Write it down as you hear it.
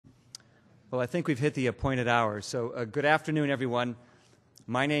Well, I think we've hit the appointed hour. So good afternoon, everyone.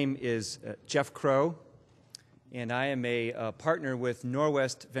 My name is Jeff Crow, and I am a partner with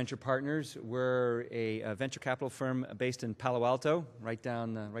Norwest Venture Partners. We're a venture capital firm based in Palo Alto, right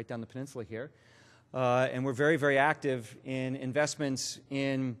down the peninsula here. And we're very, very active in investments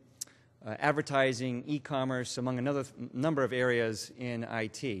in advertising, e-commerce, among another number of areas in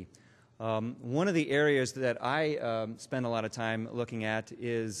IT. One of the areas that I spend a lot of time looking at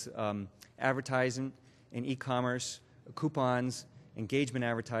is advertising and e-commerce, coupons, engagement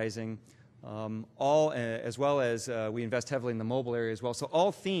advertising, as well as we invest heavily in the mobile area as well. So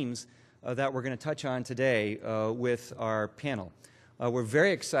all themes that we're going to touch on today with our panel. We're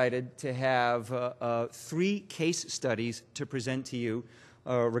very excited to have 3 case studies to present to you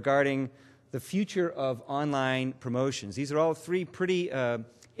regarding the future of online promotions. These are all 3 pretty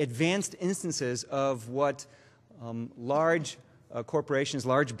advanced instances of what large corporations,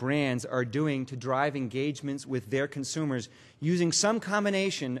 large brands are doing to drive engagements with their consumers using some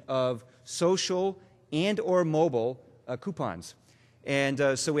combination of social and or mobile coupons.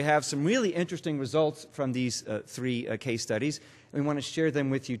 And so we have some really interesting results from these 3 case studies, and we want to share them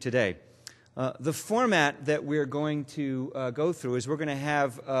with you today. The format that we're going to go through is we're going to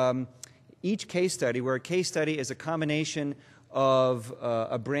have each case study, where a case study is a combination of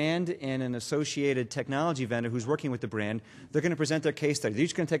a brand and an associated technology vendor who's working with the brand. They're going to present their case study. They're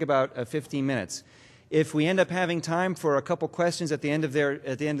each going to take about 15 minutes. If we end up having time for a couple questions at the end of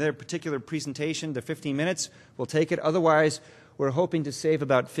their particular presentation, the 15 minutes, we'll take it. Otherwise, we're hoping to save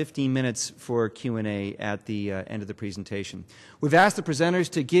about 15 minutes for Q&A at the end of the presentation. We've asked the presenters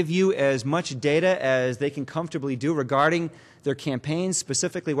to give you as much data as they can comfortably do regarding their campaigns,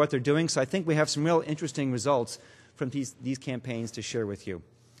 specifically what they're doing. So I think we have some real interesting results from these campaigns to share with you.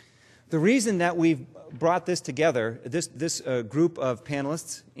 The reason that we've brought this together, this group of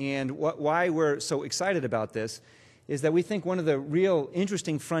panelists, and why we're so excited about this, is that we think one of the real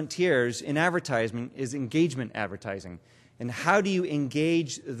interesting frontiers in advertising is engagement advertising. And how do you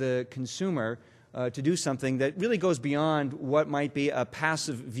engage the consumer to do something that really goes beyond what might be a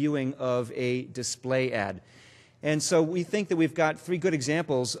passive viewing of a display ad? And so we think that we've got 3 good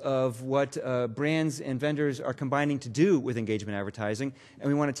examples of what brands and vendors are combining to do with engagement advertising, and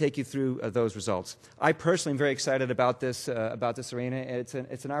we want to take you through those results. I personally am very excited about this arena.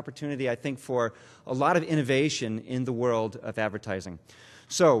 It's an opportunity, I think, for a lot of innovation in the world of advertising.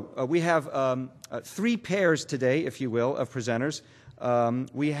 So we have 3 pairs today, if you will, of presenters.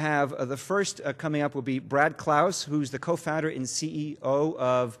 We have the first coming up will be Brad Klaus, who's the co-founder and CEO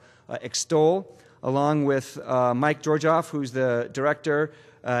of Extole, along with Mike Georgoff, who's the director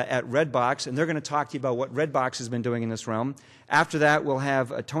at Redbox, and they're going to talk to you about what Redbox has been doing in this realm. After that, we'll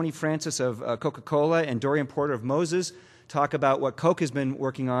have Tony Francis of Coca-Cola and Dorrian Porter of Mozes talk about what Coke has been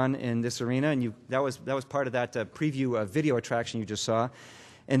working on in this arena, and that was part of that preview video attraction you just saw.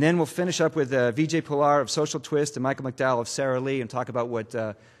 And then we'll finish up with Vijay Pullar of Social Twist and Michael McDowell of Sara and talk about what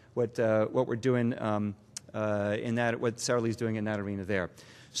we're doing in that, what Sara Lee's doing in that arena there.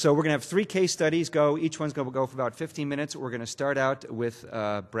 So we're going to have 3 case studies go. Each one's going to go for about 15 minutes. We're going to start out with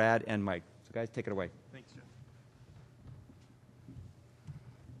Brad and Mike. So guys, take it away. Thanks, Jeff.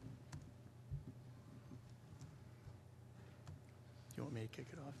 Do you want me to kick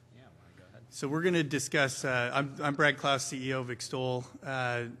it off? Yeah, go ahead. So we're going to discuss, I'm Brad Klaus, CEO of Extole.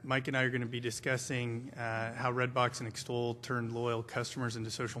 Mike and I are going to be discussing how Redbox and Extole turned loyal customers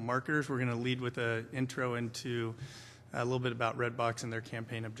into social marketers. We're going to lead with an intro into a little bit about Redbox and their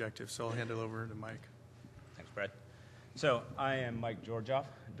campaign objectives. So I'll hand it over to Mike. Thanks, Brad. So I am Mike Georgoff,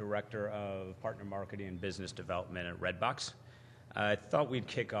 Director of Partner Marketing and Business Development at Redbox. I thought we'd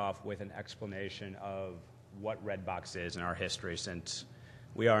kick off with an explanation of what Redbox is in our history, since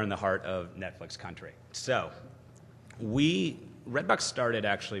we are in the heart of Netflix country. So Redbox started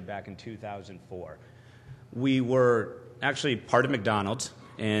actually back in 2004. We were actually part of McDonald's,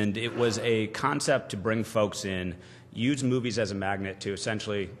 and it was a concept to bring folks in, use movies as a magnet to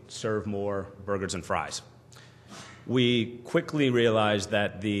essentially serve more burgers and fries. We quickly realized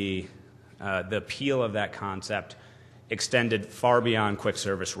that the appeal of that concept extended far beyond quick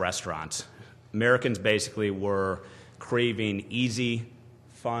service restaurants. Americans basically were craving easy,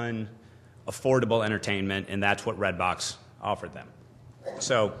 fun, affordable entertainment, and that's what Redbox offered them.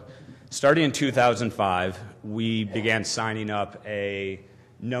 So starting in 2005, we began signing up a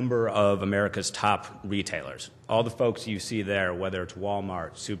number of America's top retailers. All the folks you see there, whether it's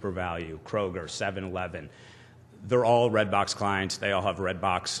Walmart, Super Value, Kroger, 7-Eleven, they're all Redbox clients. They all have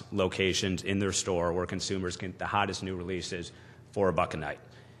Redbox locations in their store where consumers get the hottest new releases for $1 a night.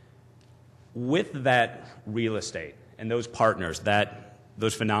 With that real estate and those partners, that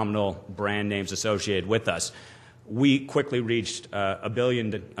those phenomenal brand names associated with us. We quickly reached our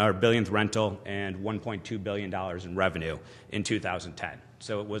billionth rental and $1.2 billion in revenue in 2010.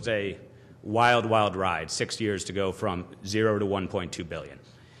 So it was a wild, wild ride, 6 years to go from 0 to 1.2 billion.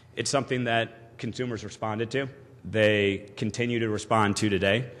 It's something that consumers responded to. They continue to respond to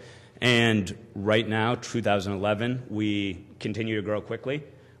today. And right now, 2011, we continue to grow quickly.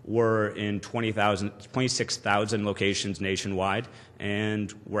 We're in 26,000 locations nationwide,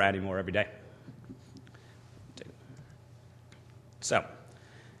 and we're adding more every day. So,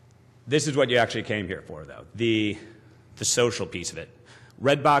 this is what you actually came here for, though, the social piece of it.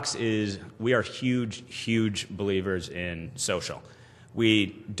 we are huge, huge believers in social.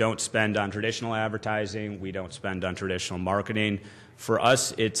 We don't spend on traditional advertising. We don't spend on traditional marketing. For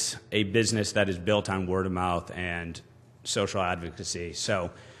us, it's a business that is built on word of mouth and social advocacy.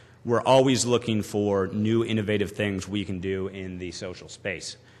 So we're always looking for new innovative things we can do in the social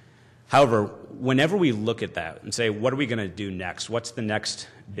space. However, whenever we look at that and say, what are we going to do next? What's the next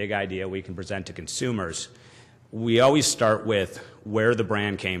big idea we can present to consumers? We always start with where the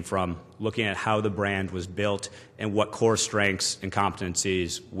brand came from, looking at how the brand was built and what core strengths and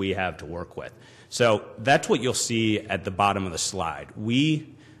competencies we have to work with. So that's what you'll see at the bottom of the slide.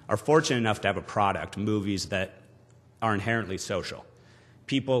 We are fortunate enough to have a product, movies, that are inherently social.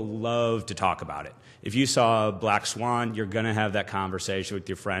 People love to talk about it. If you saw Black Swan, you're going to have that conversation with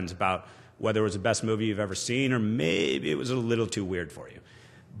your friends about whether it was the best movie you've ever seen or maybe it was a little too weird for you.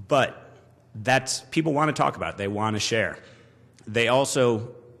 But people want to talk about it. They want to share. They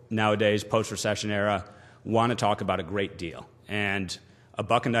also, nowadays, post-recession era, want to talk about a great deal. And a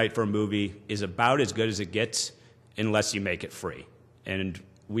buck a night for a movie is about as good as it gets unless you make it free. And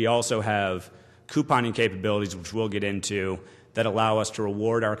we also have couponing capabilities, which we'll get into, that allow us to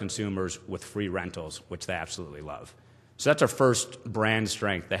reward our consumers with free rentals, which they absolutely love. So that's our first brand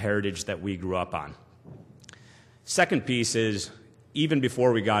strength, the heritage that we grew up on. Second piece is, even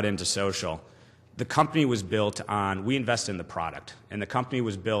before we got into social, the company was built on, we invest in the product, and the company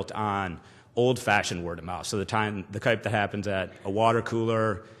was built on old-fashioned word of mouth. So the type that happens at a water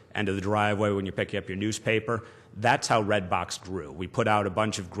cooler, end of the driveway when you're picking up your newspaper, that's how Redbox grew. We put out a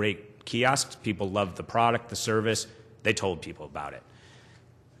bunch of great kiosks. People loved the product, the service. They told people about it.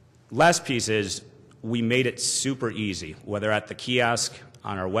 Last piece is we made it super easy, whether at the kiosk,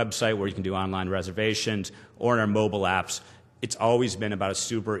 on our website where you can do online reservations, or in our mobile apps. It's always been about a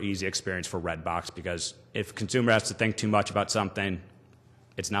super easy experience for Redbox, because if a consumer has to think too much about something,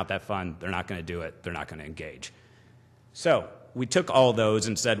 it's not that fun. They're not going to do it. They're not going to engage. So we took all those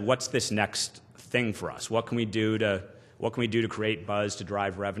and said, what's this next thing for us? What can we do to create buzz, to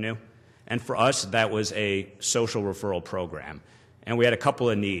drive revenue? And for us, that was a social referral program. And we had a couple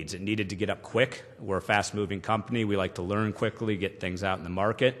of needs. It needed to get up quick. We're a fast-moving company. We like to learn quickly, get things out in the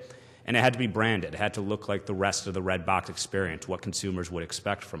market. And it had to be branded. It had to look like the rest of the Redbox experience, what consumers would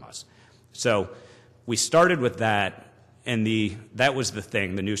expect from us. So we started with that, and that was the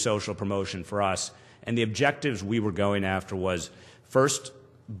thing, the new social promotion for us. And the objectives we were going after was, first,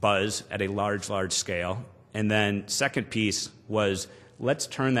 buzz at a large, large scale. And then second piece was, let's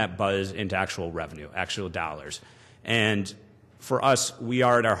turn that buzz into actual revenue, actual dollars. And for us, we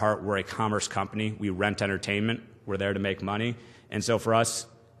are at our heart, we're a commerce company. We rent entertainment. We're there to make money. And so for us,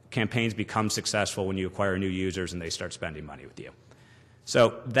 campaigns become successful when you acquire new users and they start spending money with you.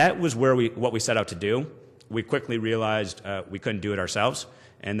 So that was what we set out to do. We quickly realized we couldn't do it ourselves,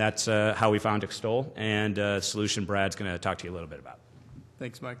 and that's how we found Extole, and solution Brad's going to talk to you a little bit about.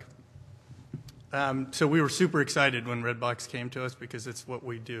 Thanks, Mike. So we were super excited when Redbox came to us, because it's what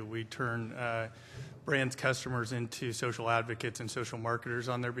we do. We turn brands' customers into social advocates and social marketers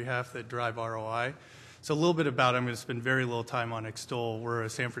on their behalf that drive ROI. So a little bit about it. I'm going to spend very little time on Extole. We're a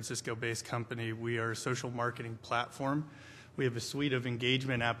San Francisco-based company. We are a social marketing platform. We have a suite of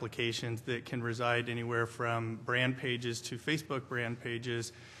engagement applications that can reside anywhere from brand pages to Facebook brand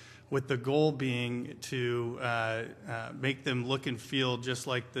pages, with the goal being to make them look and feel just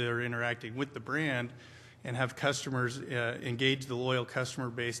like they're interacting with the brand, and have customers engage the loyal customer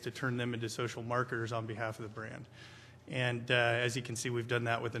base to turn them into social marketers on behalf of the brand. And as you can see, we've done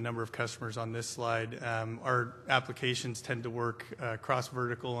that with a number of customers on this slide. Our applications tend to work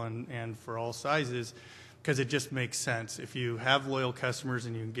cross-vertical and for all sizes, because it just makes sense. If you have loyal customers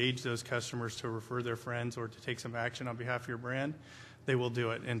and you engage those customers to refer their friends or to take some action on behalf of your brand, they will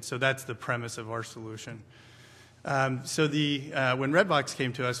do it. And so that's the premise of our solution. When Redbox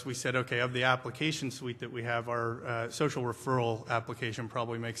came to us, we said, okay, of the application suite that we have, our social referral application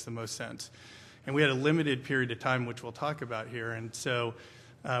probably makes the most sense. And we had a limited period of time, which we'll talk about here. And so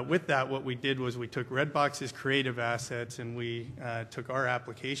With that, what we did was we took Redbox's creative assets and we took our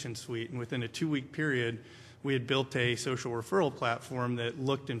application suite, and within a 2-week period, we had built a social referral platform that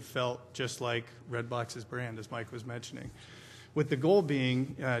looked and felt just like Redbox's brand, as Mike was mentioning. With the goal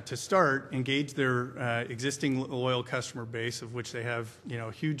being to start, engage their existing loyal customer base, of which they have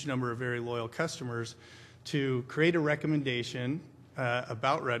a huge number of very loyal customers, to create a recommendation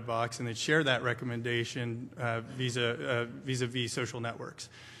about Redbox and then share that recommendation vis-a-vis social networks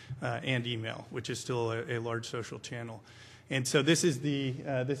and email, which is still a large social channel. And so this is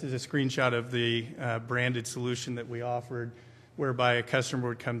a screenshot of the branded solution that we offered, whereby a customer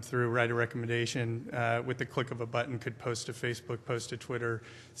would come through, write a recommendation with the click of a button, could post to Facebook, post to Twitter,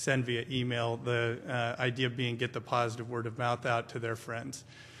 send via email. The idea being get the positive word of mouth out to their friends.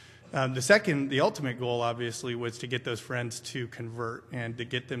 The ultimate goal, obviously, was to get those friends to convert and to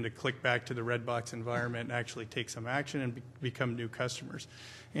get them to click back to the Redbox environment and actually take some action and become new customers.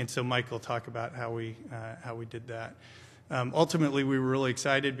 And so Mike will talk about how we did that. Ultimately, we were really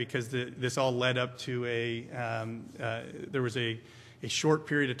excited because this all led up to there was a short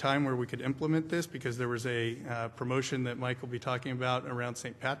period of time where we could implement this, because there was a promotion that Mike will be talking about around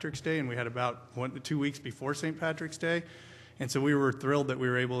St. Patrick's Day, and we had about 1 to 2 weeks before St. Patrick's Day. And so we were thrilled that we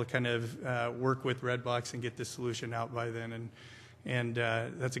were able to kind of work with Redbox and get this solution out by then. And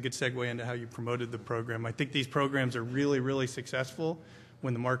that's a good segue into how you promoted the program. I think these programs are really, really successful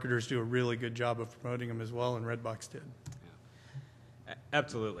when the marketers do a really good job of promoting them as well, and Redbox did. Yeah.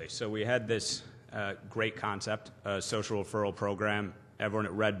 Absolutely. So we had this great concept, a social referral program. Everyone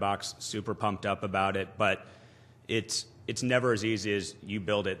at Redbox super pumped up about it, but it's never as easy as you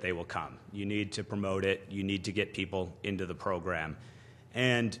build it, they will come. You need to promote it. You need to get people into the program.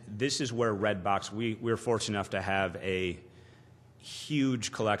 And this is where Redbox, we're fortunate enough to have a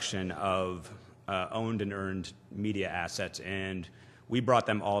huge collection of owned and earned media assets, and we brought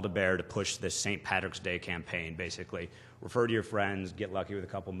them all to bear to push this St. Patrick's Day campaign, basically. Refer to your friends, get lucky with a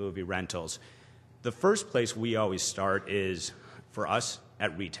couple movie rentals. The first place we always start is, for us,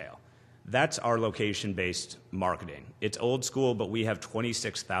 at retail. That's our location-based marketing. It's old school, but we have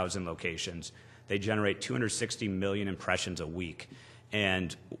 26,000 locations. They generate 260 million impressions a week.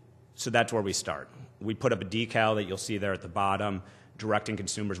 And so that's where we start. We put up a decal that you'll see there at the bottom, directing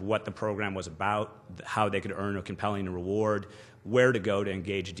consumers what the program was about, how they could earn a compelling reward, where to go to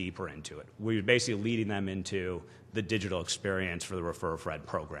engage deeper into it. We were basically leading them into the digital experience for the Refer a Friend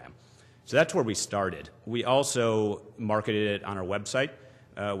program. So that's where we started. We also marketed it on our website,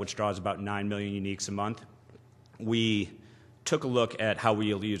 which draws about 9 million uniques a month. We took a look at how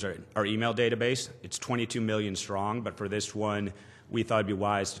we'll use our email database. It's 22 million strong, but for this one, we thought it'd be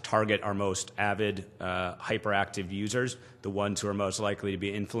wise to target our most avid, hyperactive users, the ones who are most likely to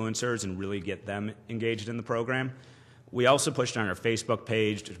be influencers, and really get them engaged in the program. We also pushed on our Facebook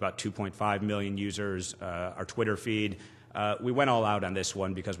page. There's about 2.5 million users, our Twitter feed. We went all out on this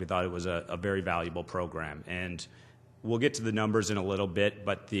one because we thought it was a very valuable program. And we'll get to the numbers in a little bit,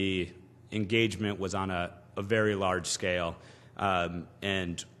 but the engagement was on a very large scale,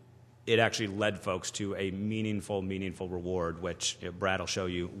 and it actually led folks to a meaningful reward, which Brad will show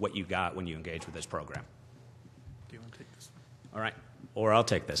you what you got when you engage with this program. Do you want to take this one? All right, or I'll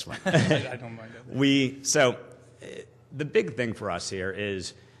take this one. I don't mind. The big thing for us here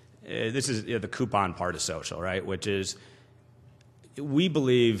is this is the coupon part of social, right? Which is we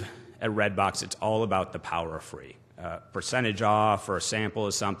believe at Redbox it's all about the power of free. Percentage off or a sample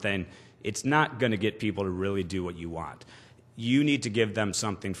of something, it's not going to get people to really do what you want. You need to give them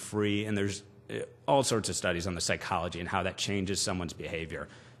something free, and there's all sorts of studies on the psychology and how that changes someone's behavior.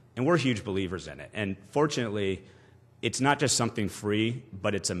 And we're huge believers in it. And fortunately, it's not just something free,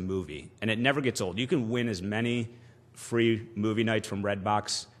 but it's a movie. And it never gets old. You can win as many free movie nights from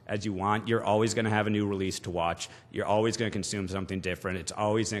Redbox as you want. You're always going to have a new release to watch. You're always going to consume something different. It's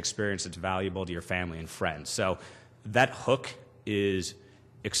always an experience that's valuable to your family and friends. So that hook is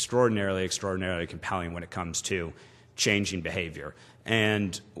extraordinarily compelling when it comes to changing behavior.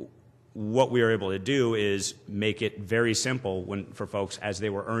 And what we were able to do is make it very simple for folks as they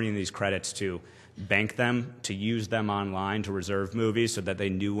were earning these credits to bank them, to use them online to reserve movies so that they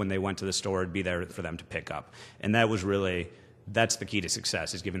knew when they went to the store it'd be there for them to pick up. And that's the key to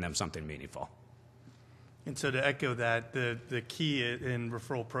success, is giving them something meaningful. And so to echo that, the key in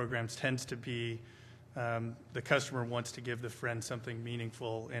referral programs tends to be the customer wants to give the friend something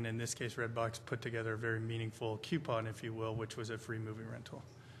meaningful, and in this case, Redbox put together a very meaningful coupon, if you will, which was a free movie rental.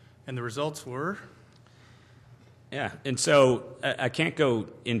 And the results were? Yeah, and so I can't go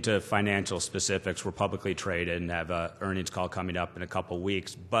into financial specifics. We're publicly traded and have an earnings call coming up in a couple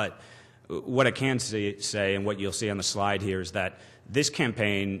weeks, but what I can say, and what you'll see on the slide here, is that this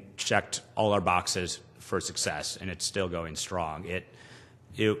campaign checked all our boxes for success, and it's still going strong.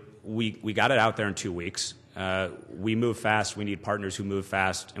 We got it out there in 2 weeks. We move fast. We need partners who move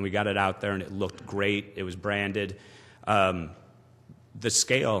fast, and we got it out there, and it looked great. It was branded. The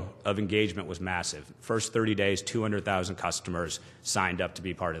scale of engagement was massive. First 30 days, 200,000 customers signed up to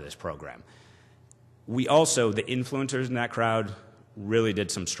be part of this program. We also, the influencers in that crowd, really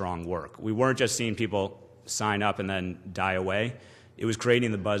did some strong work. We weren't just seeing people sign up and then die away. It was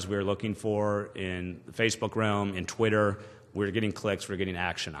creating the buzz we were looking for in the Facebook realm, in Twitter. We were getting clicks, we were getting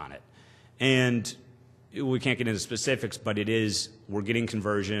action on it. And we can't get into specifics, but we're getting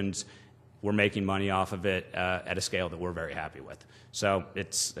conversions, we're making money off of it at a scale that we're very happy with. So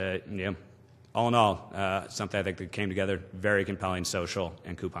it's, all in all, something I think that came together, very compelling social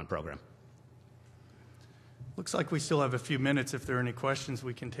and coupon program. Looks like we still have a few minutes. If there are any questions,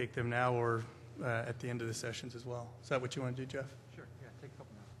 we can take them now or at the end of the sessions as well. Is that what you want to do, Jeff? Sure, yeah, take a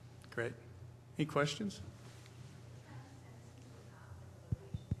couple now. Great. Any questions?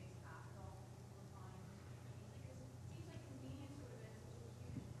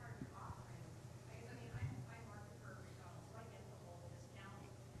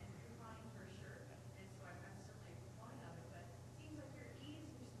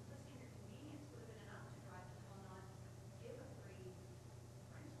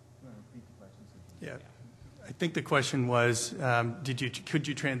 Yeah, I think the question was, could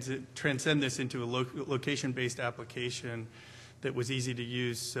you transcend this into a location-based application that was easy to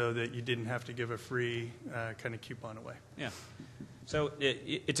use so that you didn't have to give a free kind of coupon away? Yeah. So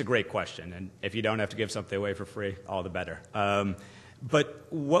it's a great question, and if you don't have to give something away for free, all the better. But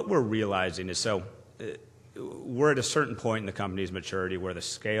what we're realizing is, we're at a certain point in the company's maturity where the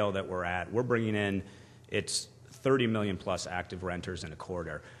scale that we're at, we're bringing in, it's 30 million plus active renters in a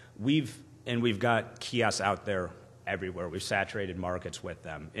quarter. We've got kiosks out there everywhere. We've saturated markets with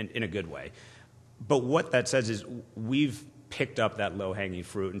them in a good way. But what that says is we've picked up that low-hanging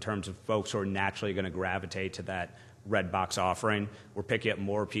fruit in terms of folks who are naturally going to gravitate to that red box offering. We're picking up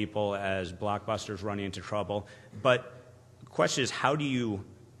more people as Blockbuster's running into trouble. But the question is, how do you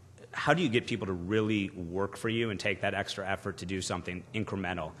get people to really work for you and take that extra effort to do something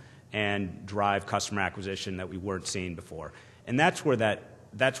incremental and drive customer acquisition that we weren't seeing before? And that's where that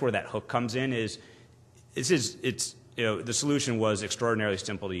hook comes in. The solution was extraordinarily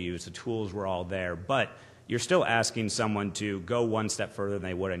simple to use. The tools were all there, but you're still asking someone to go one step further than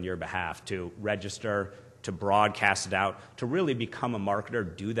they would on your behalf, to register, to broadcast it out, to really become a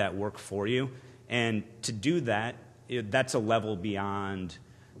marketer, do that work for you. And to do that, that's a level beyond.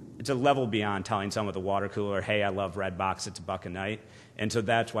 It's a level beyond telling someone at the water cooler, hey, I love Redbox, it's $1 a night. And so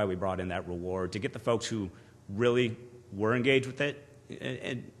that's why we brought in that reward, to get the folks who really were engaged with it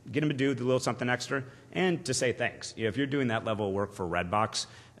and get them to do the little something extra and to say thanks. If you're doing that level of work for Redbox,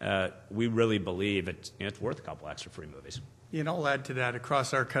 we really believe it's worth a couple extra free movies. And I'll add to that,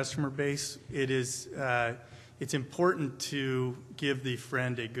 across our customer base, it's important to give the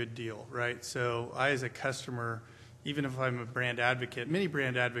friend a good deal, right? So I, as a customer, even if I'm a brand advocate, many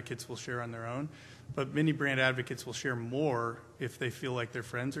brand advocates will share on their own, but many brand advocates will share more if they feel like their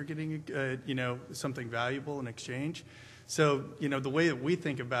friends are getting something valuable in exchange. So, the way that we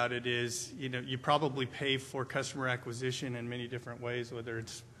think about it is, you probably pay for customer acquisition in many different ways, whether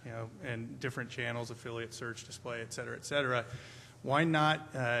it's, in different channels, affiliate, search, display, et cetera, et cetera. Why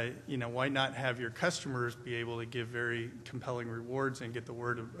not have your customers be able to give very compelling rewards and get the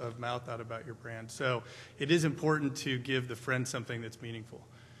word of mouth out about your brand? So it is important to give the friend something that's meaningful.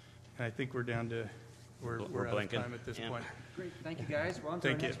 And I think we're down to, we're out of time at this point. Great, thank you guys. We're on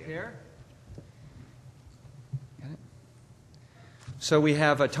to our next pair. So we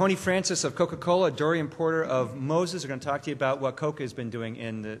have Tony Francis of Coca-Cola, Dorrian Porter of Mozes. We're going to talk to you about what Coca has been doing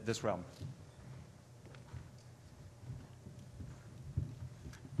in this realm.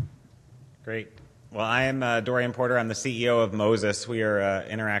 Great. Well, I am Dorrian Porter. I'm the CEO of Mozes. We are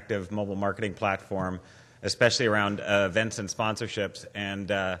an interactive mobile marketing platform, especially around events and sponsorships. And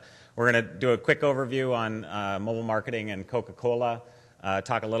we're going to do a quick overview on mobile marketing and Coca-Cola.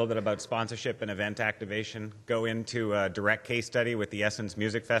 Talk a little bit about sponsorship and event activation, go into a direct case study with the Essence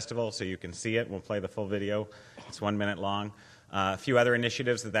Music Festival so you can see it. We'll play the full video. It's 1 minute long. A few other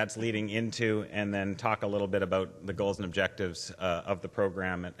initiatives that's leading into, and then talk a little bit about the goals and objectives of the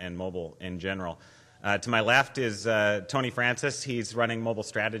program and mobile in general. To my left is Tony Francis. He's running mobile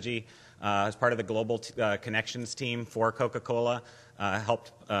strategy as part of the global connections team for Coca-Cola.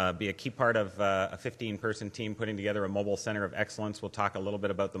 Helped be a key part of a 15-person team putting together a mobile center of excellence. We'll talk a little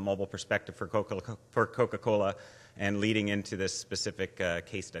bit about the mobile perspective for Coca-Cola and leading into this specific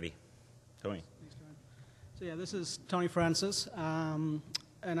case study. Tony. So yeah, this is Tony Francis, and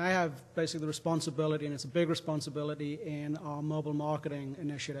I have basically the responsibility, and it's a big responsibility, in our mobile marketing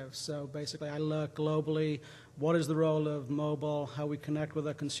initiative. So basically I look globally, what is the role of mobile, how we connect with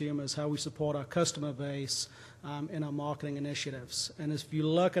our consumers, how we support our customer base in our marketing initiatives. And if you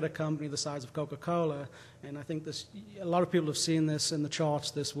look at a company the size of Coca-Cola, and I think a lot of people have seen this in the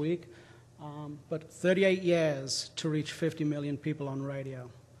charts this week, but 38 years to reach 50 million people on radio.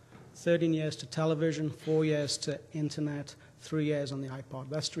 13 years to television, 4 years to internet, 3 years on the iPod.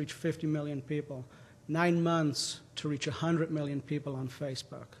 That's to reach 50 million people. 9 months to reach 100 million people on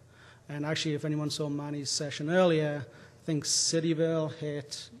Facebook. And actually, if anyone saw Manny's session earlier, I think Cityville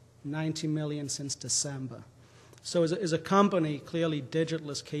hit 90 million since December. So as a company, clearly digital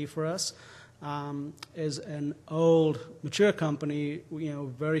is key for us. Is an old, mature company,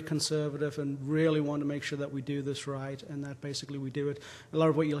 very conservative, and really want to make sure that we do this right, and that basically we do it. A lot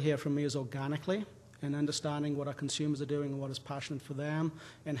of what you'll hear from me is organically, and understanding what our consumers are doing and what is passionate for them,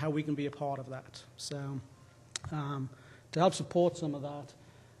 and how we can be a part of that. So to help support some of that,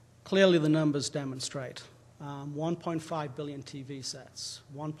 clearly the numbers demonstrate 1.5 billion TV sets,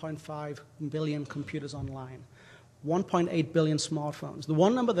 1.5 billion computers online, 1.8 billion smartphones. The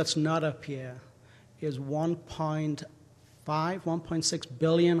one number that's not up here is 1.6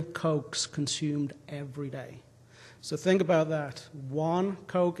 billion Cokes consumed every day. So think about that. One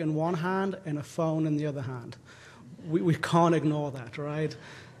Coke in one hand and a phone in the other hand. We can't ignore that, right?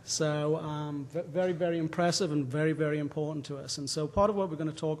 So very, very impressive and very, very important to us. And so part of what we're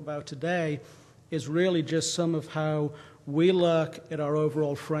going to talk about today is really just some of how we look at our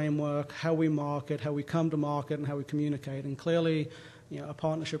overall framework, how we market, how we come to market, and how we communicate. And clearly, a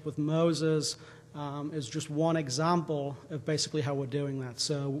partnership with Mozes is just one example of basically how we're doing that.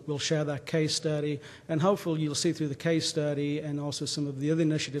 So we'll share that case study, and hopefully you'll see through the case study and also some of the other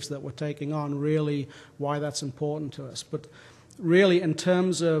initiatives that we're taking on really why that's important to us. But really, in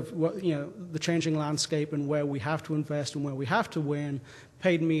terms of the changing landscape and where we have to invest and where we have to win,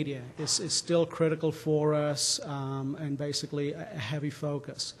 paid media is still critical for us, and basically a heavy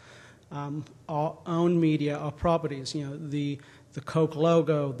focus. Our own media, our properties, the Coke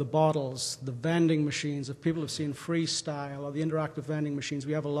logo, the bottles, the vending machines. If people have seen Freestyle or the interactive vending machines,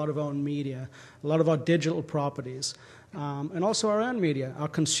 we have a lot of own media, a lot of our digital properties, and also our own media. Our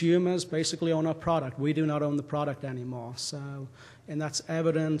consumers basically own our product. We do not own the product anymore. So, and that's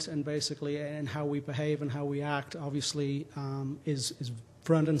evident, and basically in how we behave and how we act, obviously, is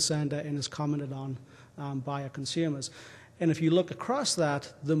front and center and is commented on by our consumers. And if you look across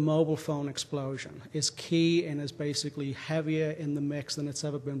that, the mobile phone explosion is key and is basically heavier in the mix than it's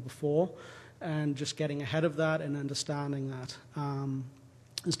ever been before, and just getting ahead of that and understanding that.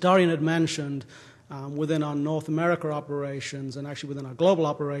 As Dorrian had mentioned, within our North America operations and actually within our global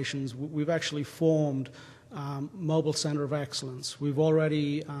operations, we've actually formed Mobile Center of Excellence. We've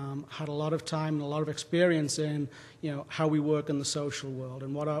already had a lot of time and a lot of experience in how we work in the social world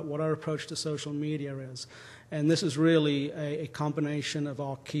and what our approach to social media is. And this is really a combination of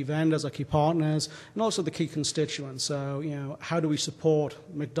our key vendors, our key partners, and also the key constituents. So, how do we support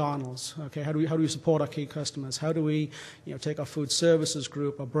McDonald's? Okay, how do we support our key customers? How do we, take our food services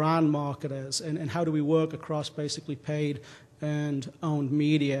group, our brand marketers, and how do we work across basically paid and owned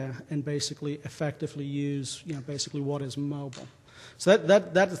media and basically effectively use, basically what is mobile. So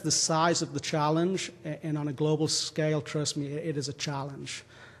that is the size of the challenge, and on a global scale, trust me, it is a challenge.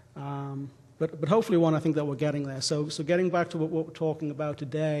 But hopefully I think that we're getting there. So getting back to what we're talking about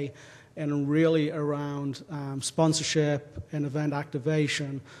today, and really around sponsorship and event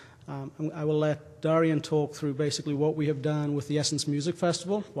activation, I will let Dorrian talk through basically what we have done with the Essence Music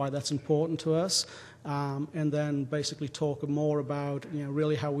Festival, why that's important to us, and then basically talk more about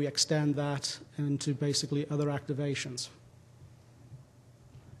really how we extend that into basically other activations.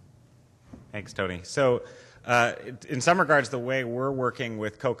 Thanks, Tony. So in some regards, the way we're working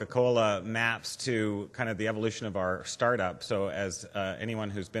with Coca-Cola maps to kind of the evolution of our startup. So as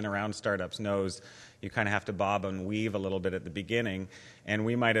anyone who's been around startups knows, you kind of have to bob and weave a little bit at the beginning. And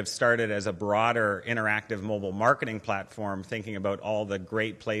we might have started as a broader interactive mobile marketing platform, thinking about all the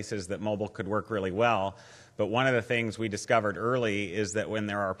great places that mobile could work really well. But one of the things we discovered early is that when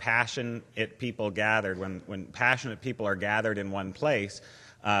there are passionate people gathered, when passionate people are gathered in one place,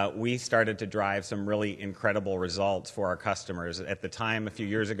 we started to drive some really incredible results for our customers. At the time, a few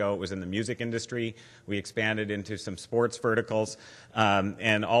years ago, it was in the music industry. We expanded into some sports verticals,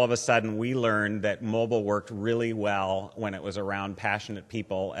 and all of a sudden we learned that mobile worked really well when it was around passionate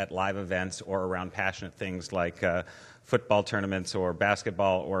people at live events or around passionate things like football tournaments or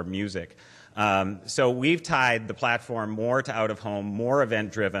basketball or music. So we've tied the platform more to out-of-home, more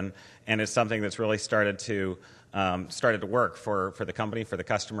event-driven, and it's something that's really started to work for the company, for the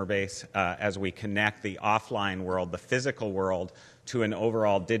customer base, as we connect the offline world, the physical world, to an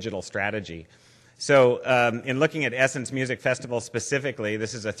overall digital strategy. So in looking at Essence Music Festival specifically,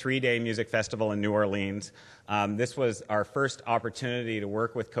 this is a 3-day music festival in New Orleans. This was our first opportunity to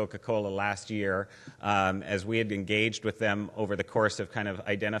work with Coca-Cola last year as we had engaged with them over the course of kind of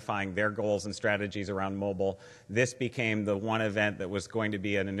identifying their goals and strategies around mobile. This became the one event that was going to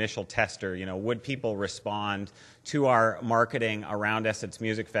be an initial tester. You know, would people respond to our marketing around Essence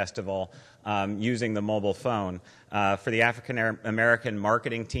Music Festival using the mobile phone? For the African American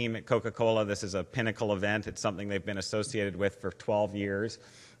marketing team at Coca-Cola, this is a pinnacle event. It's something they've been associated with for 12 years.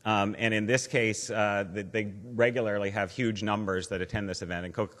 And in this case, they regularly have huge numbers that attend this event.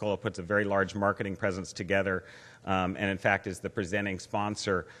 And Coca-Cola puts a very large marketing presence together and, in fact, is the presenting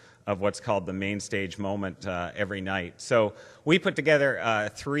sponsor of what's called the main stage moment every night. So we put together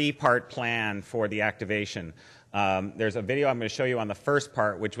a 3-part plan for the activation. There's a video I'm going to show you on the first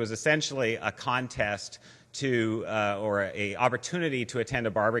part, which was essentially a contest to or a opportunity to attend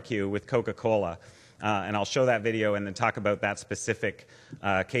a barbecue with Coca-Cola. And I'll show that video and then talk about that specific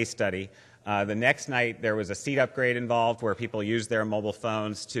case study. The next night, there was a seat upgrade involved where people used their mobile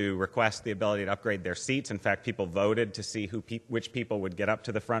phones to request the ability to upgrade their seats. In fact, people voted to see which people would get up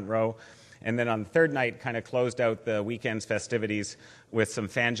to the front row. And then on the third night, kind of closed out the weekend's festivities with some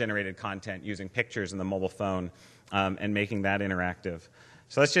fan-generated content using pictures in the mobile phone and making that interactive.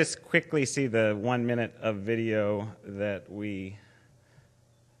 So let's just quickly see the 1 minute of video that we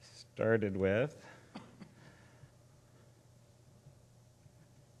started with.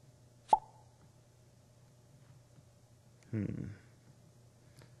 Here we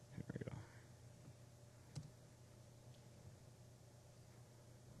go.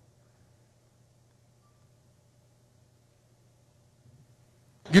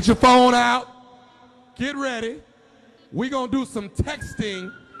 Get your phone out. Get ready. We're going to do some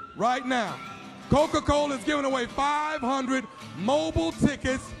texting right now. Coca-Cola is giving away 500 mobile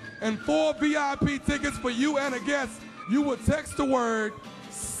tickets and 4 VIP tickets for you and a guest. You will text the word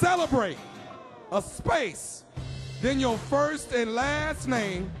celebrate, a space, then your first and last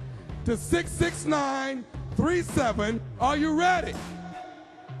name to 66937. Are you ready?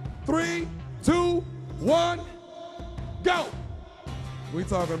 3, 2, 1, go. We're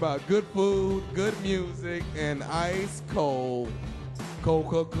talking about good food, good music, and ice cold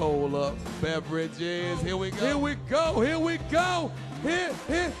Coca-Cola beverages. Here we go. Here we go. Here we go. Here.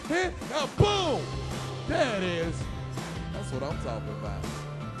 Now, boom. There it is. That's what I'm talking about.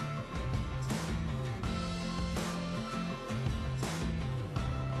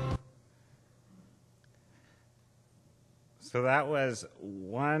 So that was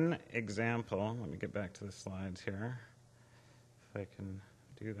one example. Let me get back to the slides here, if I can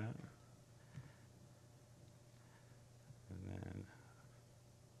do that. And then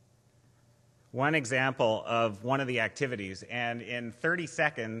one example of one of the activities. And in 30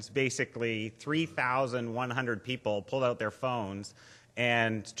 seconds, basically 3,100 people pulled out their phones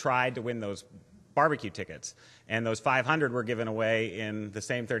and tried to win those barbecue tickets. And those 500 were given away in the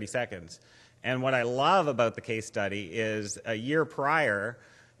same 30 seconds. And what I love about the case study is a year prior,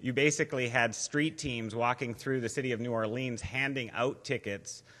 you basically had street teams walking through the city of New Orleans handing out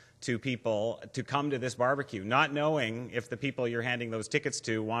tickets to people to come to this barbecue, not knowing if the people you're handing those tickets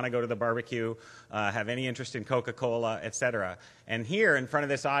to want to go to the barbecue, have any interest in Coca-Cola, etc. And here, in front of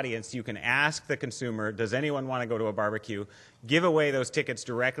this audience, you can ask the consumer, does anyone want to go to a barbecue? Give away those tickets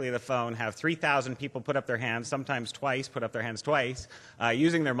directly to the phone, have 3,000 people put up their hands, sometimes twice, put up their hands twice,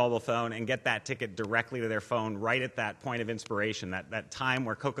 using their mobile phone, and get that ticket directly to their phone right at that point of inspiration, that time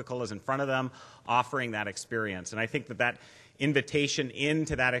where Coca-Cola is in front of them, offering that experience. And I think that invitation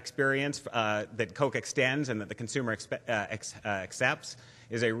into that experience that Coke extends and that the consumer accepts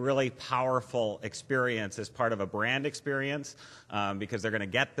is a really powerful experience as part of a brand experience because they're going to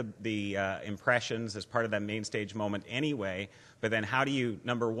get the impressions as part of that main stage moment anyway. But then how do you,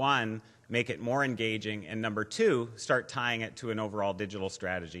 number one, make it more engaging, and number two, start tying it to an overall digital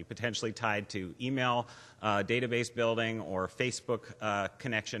strategy, potentially tied to email, database building, or Facebook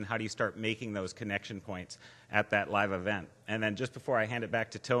connection? How do you start making those connection points at that live event? And then just before I hand it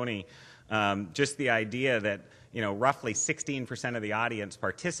back to Tony, just the idea that roughly 16% of the audience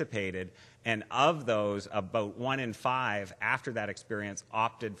participated, and of those, about 1 in 5 after that experience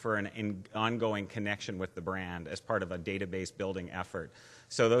opted for an ongoing connection with the brand as part of a database building effort.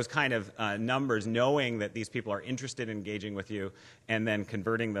 So those kind of numbers, knowing that these people are interested in engaging with you and then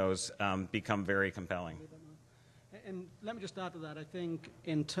converting those, become very compelling. And let me just add to that. I think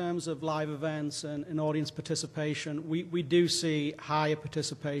in terms of live events and audience participation, we do see higher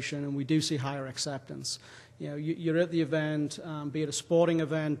participation and we do see higher acceptance. You know, you're at the event, be it a sporting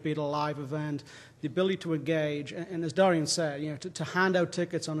event, be it a live event, the ability to engage, and as Dorrian said, you know, to hand out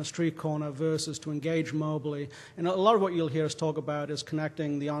tickets on a street corner versus to engage mobily. And a lot of what you'll hear us talk about is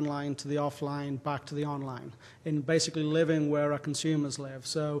connecting the online to the offline, back to the online, and basically living where our consumers live.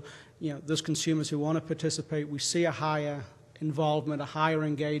 So, you know, those consumers who want to participate, we see a higher involvement, a higher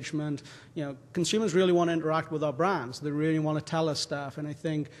engagement. You know, consumers really want to interact with our brands. They really want to tell us stuff. And I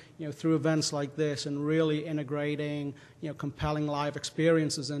think, you know, through events like this and really integrating, you know, compelling live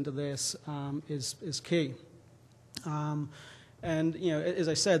experiences into this is key. And, you know, as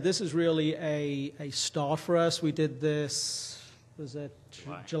I said, this is really a start for us. We did this, was it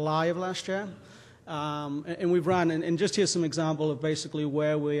July of last year? And we've run, and just here's some example of basically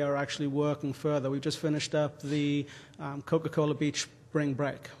where we are actually working further. We've just finished up the Coca-Cola Beach Spring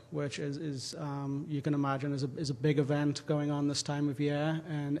Break, which is you can imagine, is a big event going on this time of year,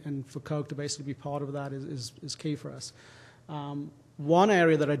 and for Coke to basically be part of that is key for us. One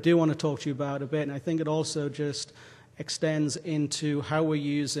area that I do want to talk to you about a bit, and I think it also just extends into how we're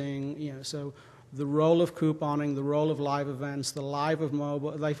using, you know, so the role of couponing, the role of live events, the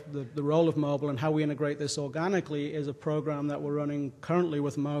role of mobile, and how we integrate this organically is a program that we're running currently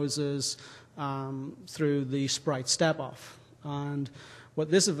with Mozes through the Sprite Step Off. And what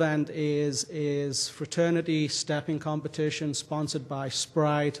this event is fraternity stepping competition sponsored by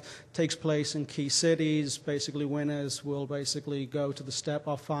Sprite, takes place in key cities. Basically, winners will basically go to the Step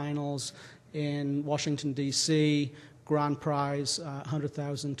Off finals in Washington, D.C., grand prize,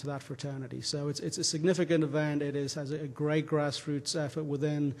 $100,000 to that fraternity. So it's a significant event. It has a great grassroots effort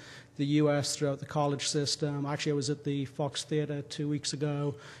within the U.S. throughout the college system. Actually, I was at the Fox Theater 2 weeks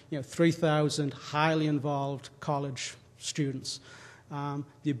ago. You know, 3,000 highly involved college students.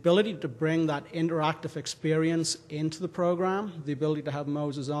 The ability to bring that interactive experience into the program, the ability to have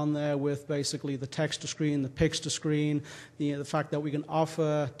Moses on there with basically the text-to-screen, the pics-to-screen, the fact that we can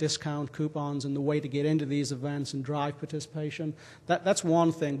offer discount coupons and the way to get into these events and drive participation, that's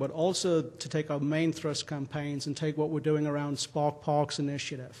one thing, but also to take our main thrust campaigns and take what we're doing around Spark Parks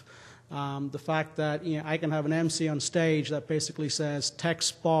initiative. The fact that, you know, I can have an MC on stage that basically says, text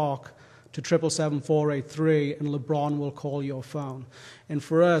Spark to 777-483, and LeBron will call your phone. And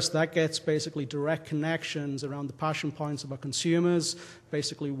for us, that gets basically direct connections around the passion points of our consumers,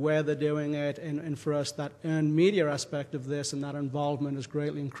 basically where they're doing it, and for us, that earned media aspect of this and that involvement is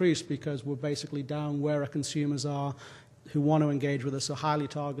greatly increased because we're basically down where our consumers are who want to engage with us, so highly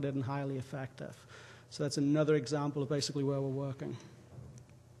targeted and highly effective. So that's another example of basically where we're working.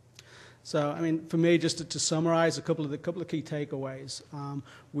 So, I mean, for me, just to summarize a couple of key takeaways,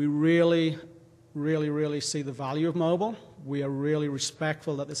 we really see the value of mobile. We are really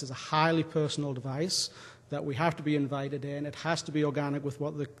respectful that this is a highly personal device, that we have to be invited in. It has to be organic with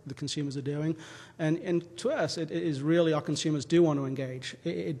what the consumers are doing. And to us, it is really our consumers do want to engage.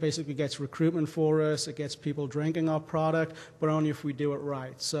 It basically gets recruitment for us. It gets people drinking our product, but only if we do it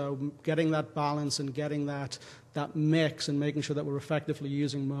right. So getting that balance and getting that mix and making sure that we're effectively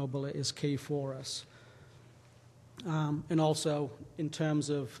using mobile is key for us. And also in terms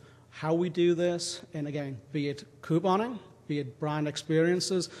of how we do this, and again, be it couponing, be it brand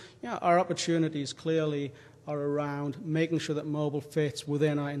experiences, our opportunities clearly are around making sure that mobile fits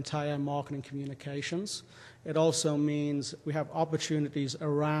within our entire marketing communications. It also means we have opportunities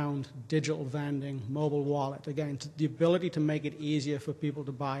around digital vending, mobile wallet. Again, the ability to make it easier for people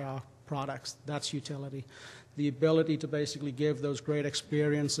to buy our products, that's utility. The ability to basically give those great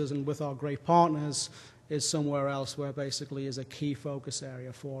experiences and with our great partners is somewhere else where basically is a key focus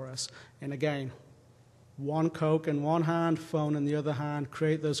area for us. And again, one Coke in one hand, phone in the other hand,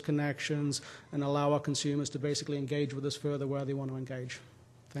 create those connections and allow our consumers to basically engage with us further where they want to engage.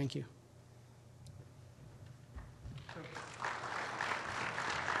 Thank you.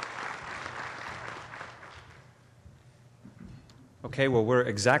 Okay, well, we're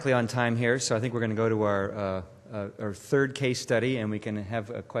exactly on time here, so I think we're going to go to our third case study, and we can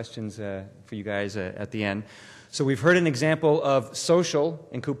have questions for you guys at the end. So we've heard an example of social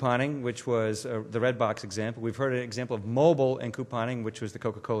in couponing, which was the Redbox example. We've heard an example of mobile in couponing, which was the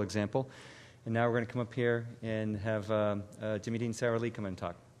Coca-Cola example. And now we're going to come up here and have Jimmy Dean, Sara Lee come and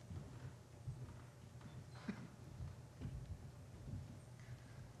talk.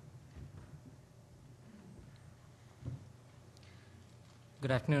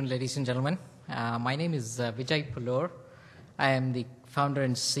 Good afternoon, ladies and gentlemen. My name is Vijay Pullar. I am the founder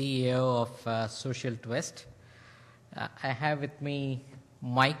and CEO of Social Twist. I have with me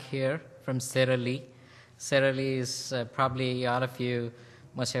Mike here from Sara Lee. Sara Lee is probably all of you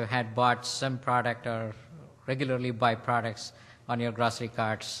must have had bought some product or regularly buy products on your grocery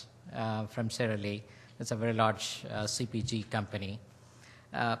carts from Sara Lee. It's a very large CPG company.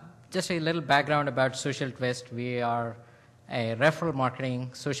 Just a little background about Social Twist. We are a referral marketing,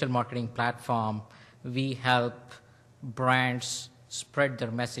 social marketing platform. We help brands spread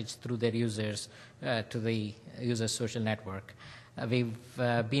their message through their users to the user social network. We've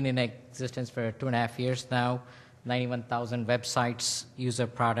been in existence for 2.5 years now, 91,000 websites use our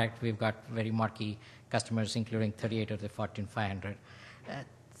product. We've got very marquee customers, including 38 of the Fortune 500.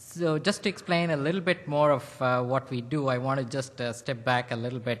 So just to explain a little bit more of what we do, I want to just step back a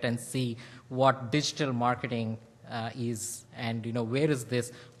little bit and see what digital marketing is, and where is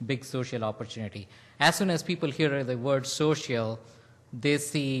this big social opportunity. As soon as people hear the word social, they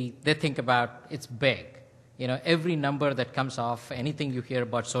think about it's big. Every number that comes off anything you hear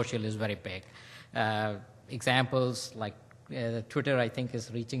about social is very big. Examples like Twitter, I think,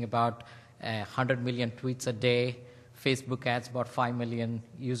 is reaching about 100 million tweets a day. Facebook adds about 5 million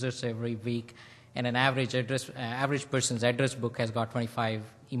users every week, and an average person's address book has got 25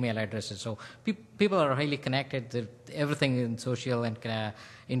 email addresses. So people are highly connected. Everything in social and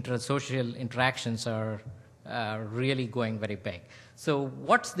social interactions are really going very big. So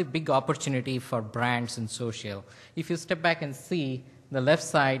what's the big opportunity for brands in social? If you step back and see the left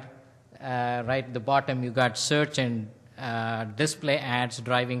side, right at the bottom, you got search and display ads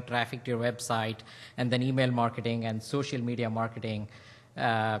driving traffic to your website, and then email marketing and social media marketing,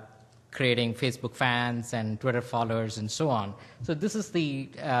 creating Facebook fans and Twitter followers and so on. So this is the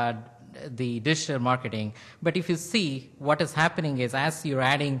digital marketing. But if you see, what is happening is as you're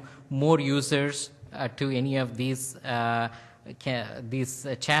adding more users to any of these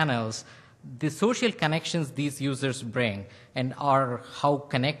channels, the social connections these users bring and how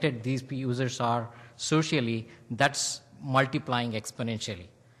connected these users are socially, that's multiplying exponentially.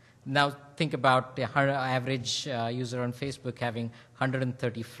 Now think about the average user on Facebook having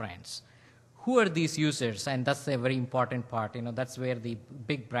 130 friends. Who are these users? And that's a very important part. That's where the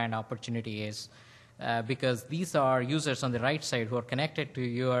big brand opportunity is, because these are users on the right side who are connected to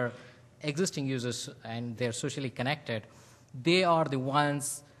your existing users and they're socially connected. They are the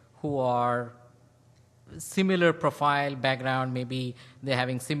ones who are similar profile, background, maybe they're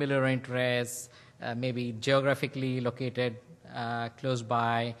having similar interests, maybe geographically located close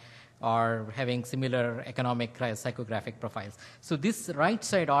by, or having similar economic psychographic profiles. So this right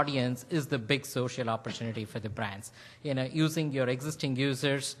side audience is the big social opportunity for the brands. Using your existing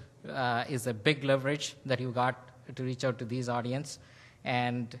users is a big leverage that you got to reach out to these audience.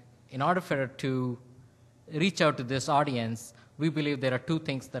 And in order for it to reach out to this audience, we believe there are two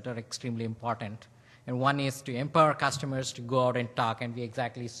things that are extremely important. And one is to empower customers to go out and talk, and we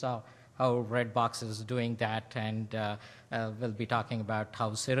exactly saw how Redbox is doing that, and we'll be talking about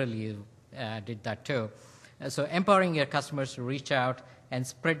how Sara Lee did that too. So empowering your customers to reach out and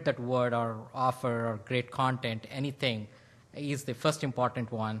spread that word or offer or great content, anything, is the first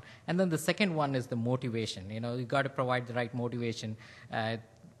important one. And then the second one is the motivation. You got to provide the right motivation.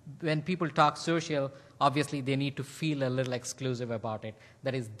 When people talk social, obviously they need to feel a little exclusive about it.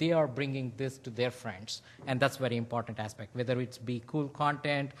 That is, they are bringing this to their friends, and that's a very important aspect, whether it's be cool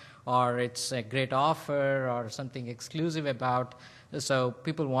content or it's a great offer or something exclusive about. So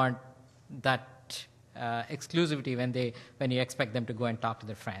people want that exclusivity when you expect them to go and talk to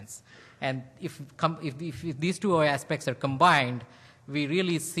their friends. And if these two aspects are combined, we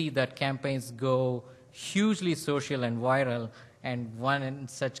really see that campaigns go hugely social and viral. And one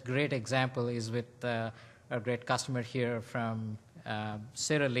such great example is with a great customer here from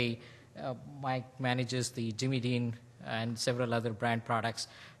Sara Lee. Mike manages the Jimmy Dean and several other brand products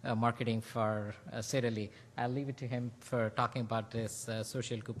marketing for Sara Lee. I'll leave it to him for talking about this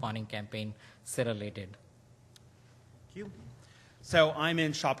social couponing campaign Sara Lee did. Thank you. So I'm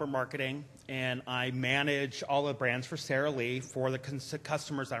in shopper marketing, and I manage all the brands for Sara Lee for the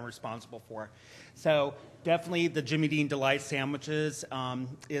customers I'm responsible for. So definitely the Jimmy Dean Delight sandwiches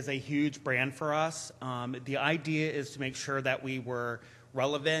is a huge brand for us. The idea is to make sure that we were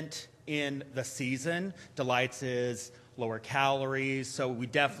relevant in the season. Delights is lower calories, so we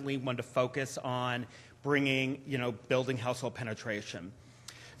definitely want to focus on building household penetration.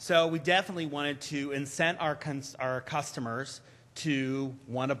 So we definitely wanted to incent our customers to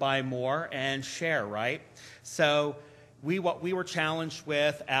want to buy more and share, right? So what we were challenged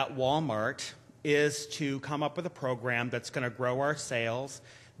with at Walmart is to come up with a program that's going to grow our sales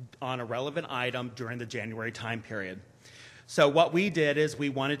on a relevant item during the January time period. So what we did is we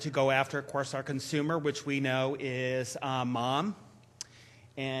wanted to go after, of course, our consumer, which we know is mom,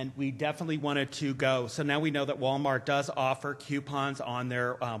 And we definitely wanted to go. So now we know that Walmart does offer coupons on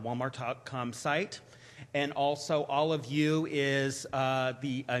their Walmart.com site. And also, All of You is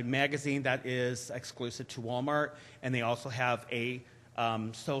a magazine that is exclusive to Walmart. And they also have a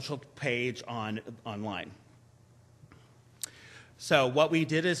social page online. So what we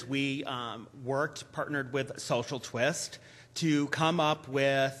did is we partnered with Social Twist to come up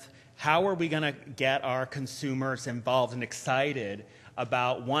with how are we going to get our consumers involved and excited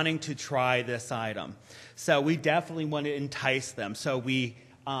about wanting to try this item. So we definitely want to entice them. So we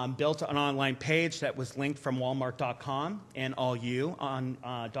built an online page that was linked from Walmart.com and AllU on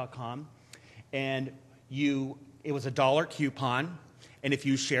 .com. And it was a $1 coupon. And if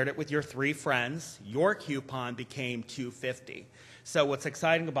you shared it with your 3 friends, your coupon became $2.50. So what's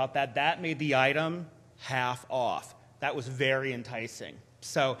exciting about that, that made the item half off. That was very enticing.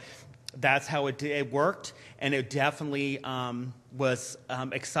 So that's how it worked, and it definitely was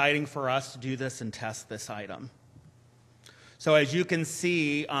exciting for us to do this and test this item. So as you can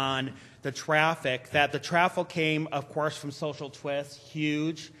see on the traffic, that the traffic came, of course, from Social Twist,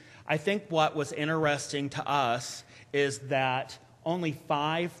 huge. I think what was interesting to us is that only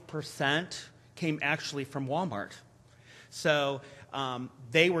 5% came actually from Walmart. So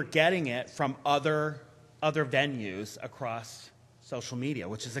they were getting it from other venues across social media,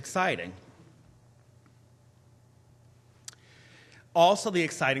 which is exciting. Also, the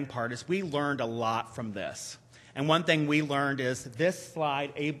exciting part is we learned a lot from this. And one thing we learned is this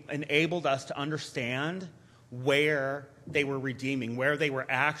slide enabled us to understand where they were redeeming, where they were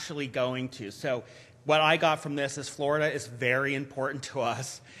actually going to. So what I got from this is Florida is very important to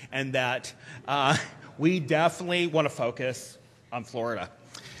us, and that we definitely want to focus on Florida.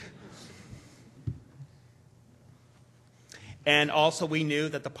 And also we knew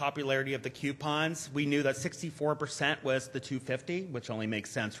that the popularity of the coupons, we knew that 64% was the $2.50, which only makes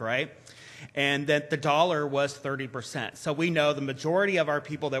sense, right? And that the $1 was 30%. So we know the majority of our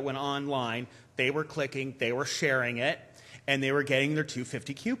people that went online, they were clicking, they were sharing it, and they were getting their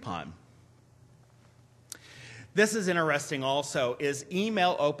 $2.50 coupon. This is interesting also, is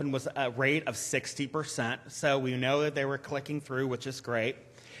email open was a rate of 60%. So we know that they were clicking through, which is great.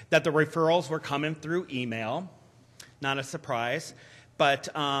 That the referrals were coming through email. Not a surprise, but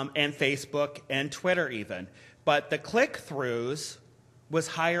and Facebook and Twitter even. But the click-throughs was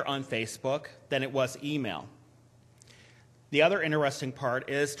higher on Facebook than it was email. The other interesting part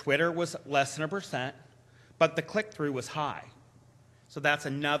is Twitter was less than 1%, but the click-through was high. So that's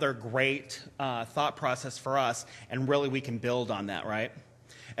another great thought process for us, and really we can build on that, right?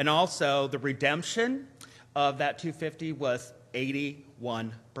 And also the redemption of that $2.50 was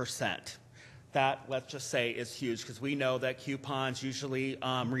 81%. That, let's just say, is huge because we know that coupons usually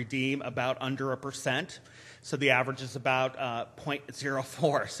redeem about under 1%. So the average is about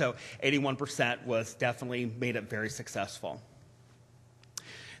 0.04. So 81% was definitely made it very successful.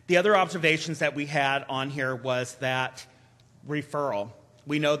 The other observations that we had on here was that referral.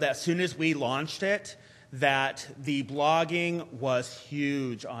 We know that as soon as we launched it, that the blogging was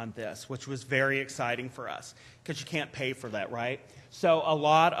huge on this, which was very exciting for us because you can't pay for that, right? So a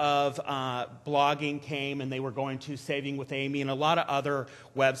lot of blogging came, and they were going to Saving with Amy and a lot of other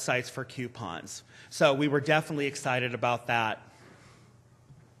websites for coupons. So we were definitely excited about that.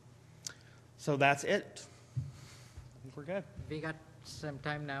 So that's it. I think we're good. We got some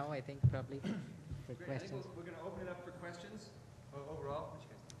time now, I think, probably, for questions. I think we're going to open it up for questions overall.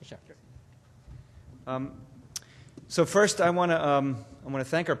 Sure. So first, I want to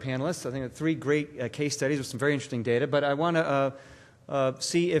thank our panelists. I think 3 great case studies with some very interesting data. But I want to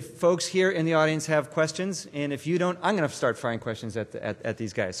see if folks here in the audience have questions. And if you don't, I'm going to start firing questions at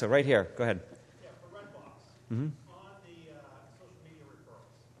these guys. So right here, go ahead. Yeah, for Redbox, Mm-hmm. on the social media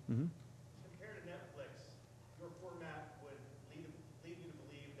referrals, Mm-hmm. compared to Netflix, your format would lead you to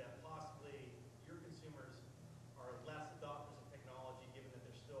believe that possibly your consumers are less adopters of technology, given that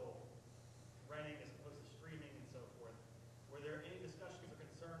they're still renting as opposed to streaming and so forth. Were there any discussions or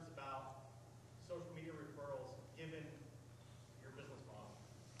concerns about social media referrals given your business model?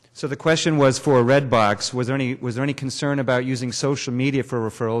 So the question was for Redbox, was there any concern about using social media for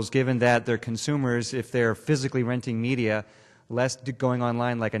referrals, given that their consumers, if they're physically renting media, less going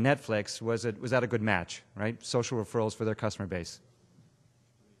online like a Netflix, was that a good match, right? Social referrals for their customer base.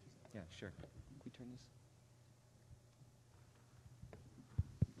 Yeah, sure. Can we turn this?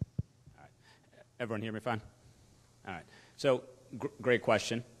 All right. Everyone hear me fine? All right. So great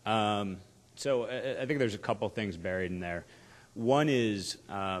question. So I think there's a couple things buried in there. One is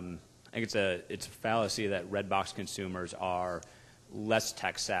I think it's a fallacy that Redbox consumers are less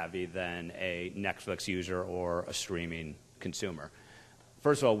tech savvy than a Netflix user or a streaming consumer.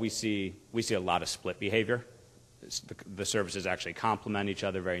 First of all, we see a lot of split behavior. The services actually complement each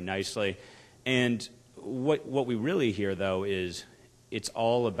other very nicely. And what we really hear, though, is it's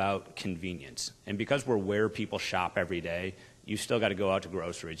all about convenience. And because we're where people shop every day, you still got to go out to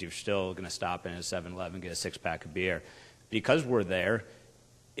groceries. You're still going to stop in a 7-Eleven, get a 6-pack of beer. Because we're there,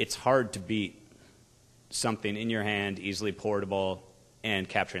 it's hard to beat something in your hand, easily portable, and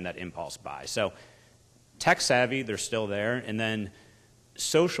capturing that impulse buy. So tech savvy, they're still there. And then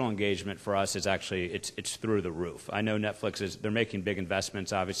social engagement for us is actually, it's through the roof. I know Netflix they're making big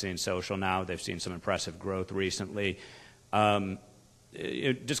investments, obviously, in social now. They've seen some impressive growth recently.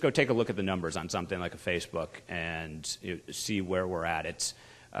 Just go take a look at the numbers on something like a Facebook and see where we're at. It's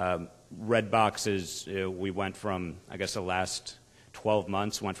Redbox we went from, I guess the last 12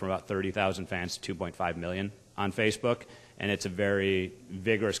 months, went from about 30,000 fans to 2.5 million on Facebook. And it's a very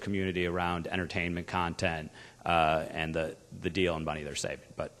vigorous community around entertainment content and the deal and money they're saving.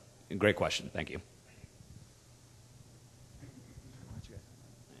 But great question. Thank you.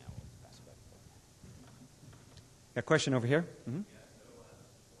 Got a question over here? Mm-hmm.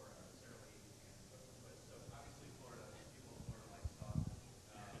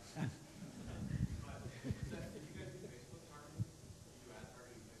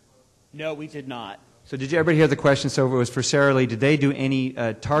 No, we did not. So did you ever hear the question? So it was for Sara Lee. Did they do any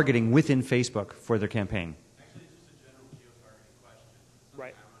targeting within Facebook for their campaign? Actually, it's just a general geo-targeting question.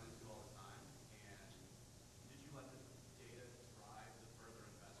 Right. I run into all the time. And did you let the data drive the further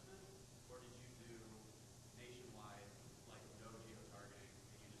investment, or did you do nationwide, like no geo-targeting,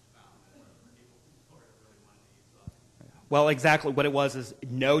 and you just found that people really wanted to use that? Well, exactly what it was is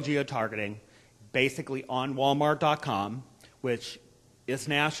no geo-targeting, basically on Walmart.com, which is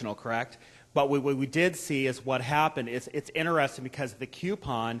national, correct? But what we did see is what happened is it's interesting because the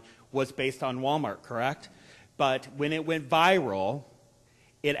coupon was based on Walmart, correct? But when it went viral,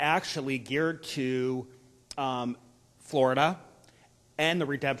 it actually geared to Florida, and the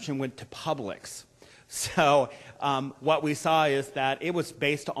redemption went to Publix. So what we saw is that it was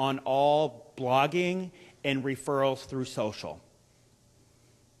based on all blogging and referrals through social.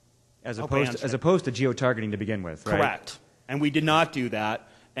 As opposed to geo-targeting to begin with, right? Correct. And we did not do that.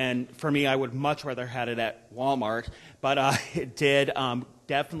 And for me, I would much rather had it at Walmart. But it did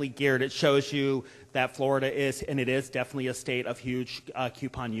definitely geared. It shows you that Florida is, and it is definitely a state of huge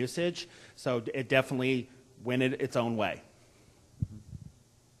coupon usage. So it definitely went its own way.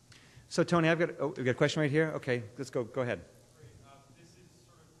 So Tony, we've got a question right here. Okay, let's go. Go ahead. Great. This is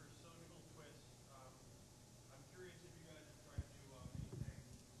sort of for social twist. I'm curious if you guys are trying to do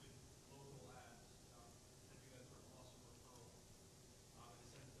anything with local ads that you guys are awesome referral. In the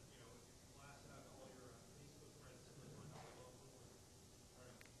sense that, if you blast out all your Facebook friends similar to another local,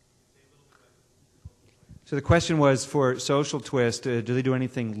 I don't know, say a little bit about your local friends. So the question was for Social Twist, do they do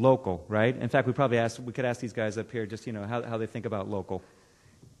anything local, right? In fact, we could ask these guys up here just, how they think about local.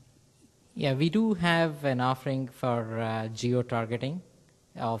 Yeah, we do have an offering for geo-targeting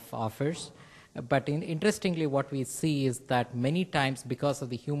of offers. But interestingly, what we see is that many times, because of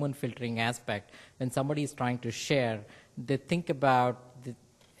the human filtering aspect, when somebody is trying to share, they think about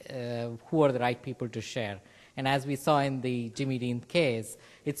who are the right people to share. And as we saw in the Jimmy Dean case,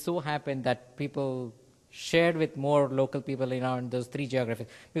 it so happened that people shared with more local people in those three geographies,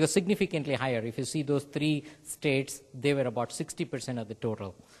 because significantly higher. If you see those three states, they were about 60% of the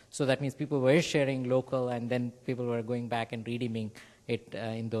total. So that means people were sharing local, and then people were going back and redeeming it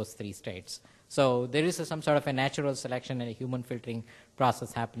in those three states. So there is some sort of a natural selection and a human filtering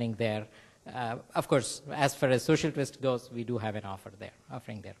process happening there. Of course, as far as Social Twist goes, we do have an offering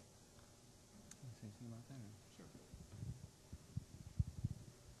there.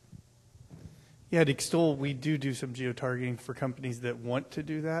 Yeah, at Extole, we do some geo-targeting for companies that want to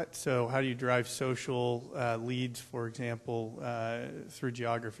do that. So how do you drive social leads, for example, through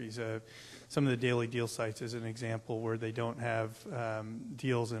geographies? Some of the daily deal sites is an example where they don't have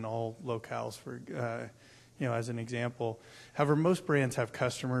deals in all locales, as an example. However, most brands have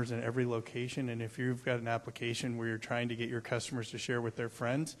customers in every location, and if you've got an application where you're trying to get your customers to share with their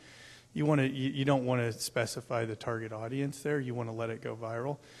friends, you don't want to specify the target audience there. You want to let it go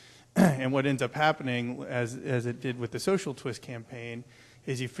viral. And what ends up happening, as it did with the Social Twist campaign,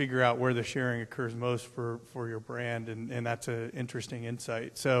 is you figure out where the sharing occurs most for your brand, and that's an interesting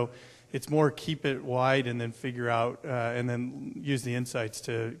insight. So it's more keep it wide and then figure out, and then use the insights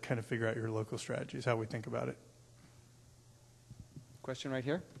to kind of figure out your local strategy is how we think about it. Question right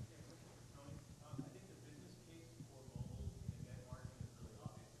here.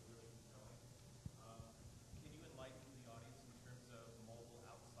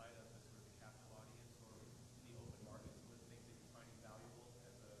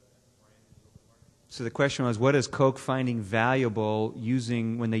 So the question was, what is Coke finding valuable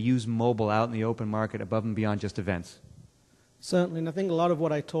when they use mobile out in the open market above and beyond just events? Certainly, and I think a lot of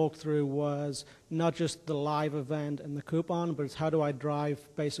what I talked through was not just the live event and the coupon, but it's how do I drive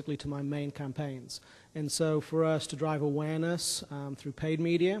basically to my main campaigns. And so for us to drive awareness through paid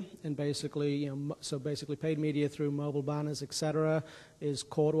media, and basically, so basically paid media through mobile banners, etc., is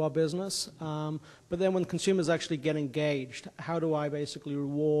core to our business. But then when consumers actually get engaged, how do I basically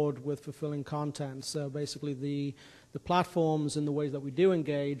reward with fulfilling content? So basically the platforms and the ways that we do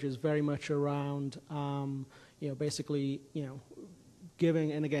engage is very much around basically,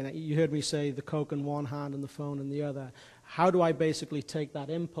 giving, and again, you heard me say the Coke in one hand and the phone in the other. How do I basically take that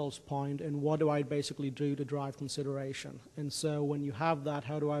impulse point and what do I basically do to drive consideration? And so when you have that,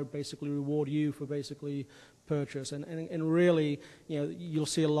 how do I basically reward you for basically purchase? And really, you'll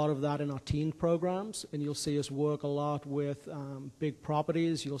see a lot of that in our teen programs, and you'll see us work a lot with big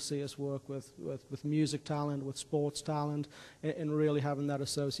properties. You'll see us work with music talent, with sports talent, and really having that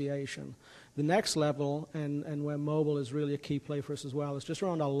association. The next level, and where mobile is really a key play for us as well, is just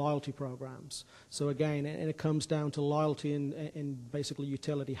around our loyalty programs. So again, and it comes down to loyalty and basically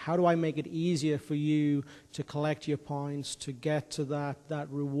utility. How do I make it easier for you to collect your points, to get to that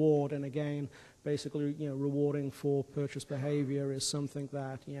reward? And again, basically, rewarding for purchase behavior is something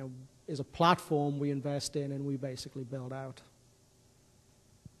that, is a platform we invest in and we basically build out.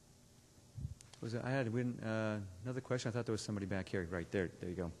 I had another question. I thought there was somebody back here. Right there. There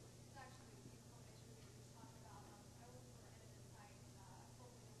you go.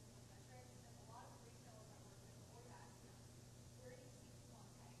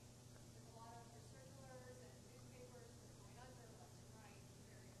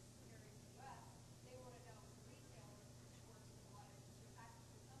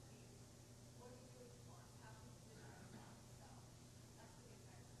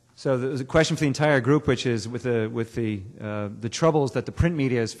 So there's a question for the entire group, which is with the troubles that the print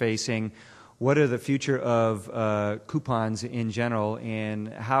media is facing. What are the future of coupons in general,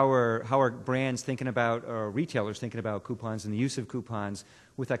 and how are brands thinking about, or retailers thinking about coupons and the use of coupons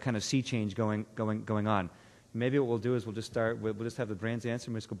with that kind of sea change going on? Maybe what we'll do is we'll just have the brands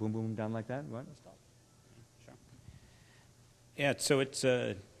answer. We'll just go boom boom down like that. What? Sure. Yeah. So it's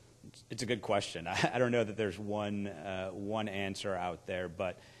a good question. I don't know that there's one answer out there,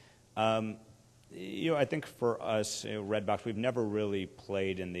 but. I think for us, Redbox, we've never really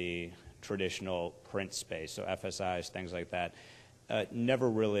played in the traditional print space, so FSIs, things like that. Never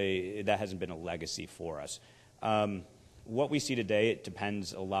really, that hasn't been a legacy for us. What we see today, it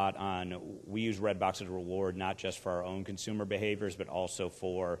depends a lot on, we use Redbox as a reward, not just for our own consumer behaviors, but also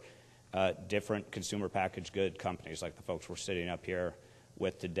for different consumer packaged good companies like the folks we're sitting up here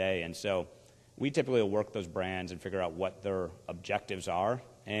with today. And so we typically will work those brands and figure out what their objectives are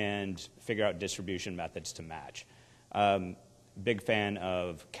and figure out distribution methods to match. Big fan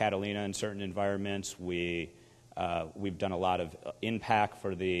of Catalina in certain environments. We've done a lot of impact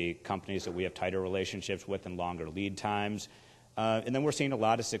for the companies that we have tighter relationships with and longer lead times. And then we're seeing a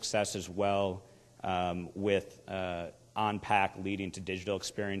lot of success as well with on-pack leading to digital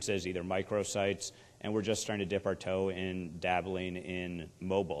experiences, either microsites, and we're just starting to dip our toe in dabbling in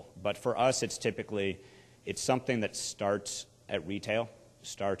mobile. But for us, it's something that starts at retail,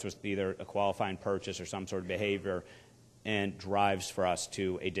 starts with either a qualifying purchase or some sort of behavior, and drives for us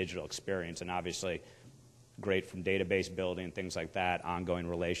to a digital experience. And obviously, great from database building, things like that, ongoing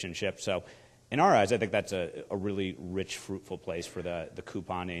relationships. So in our eyes, I think that's a really rich, fruitful place for the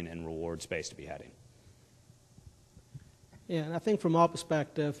couponing and reward space to be heading. Yeah, and I think from our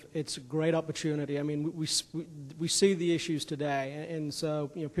perspective, it's a great opportunity. I mean, we see the issues today, and so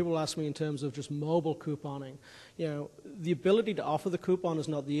people ask me in terms of just mobile couponing. The ability to offer the coupon is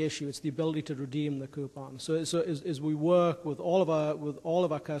not the issue; it's the ability to redeem the coupon. So as we work with all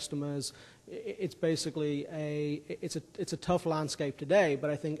of our customers, it's basically it's a tough landscape today. But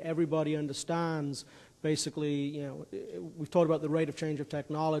I think everybody understands. Basically, we've talked about the rate of change of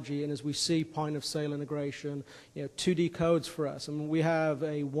technology, and as we see point of sale integration, 2D codes for us. I mean, we have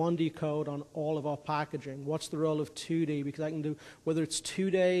a 1D code on all of our packaging. What's the role of 2D? Because I can do, whether it's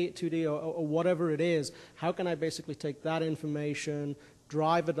 2D or whatever it is, how can I basically take that information,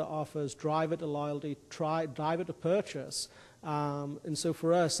 drive it to offers, drive it to loyalty, drive it to purchase? And so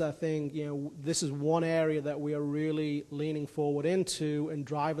for us, I think this is one area that we are really leaning forward into and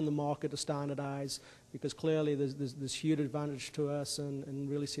driving the market to standardize, because clearly there's huge advantage to us and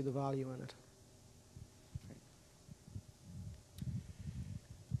really see the value in it.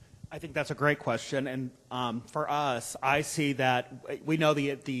 I think that's a great question, and for us, I see that we know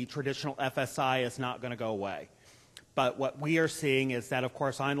the traditional FSI is not going to go away. But what we are seeing is that, of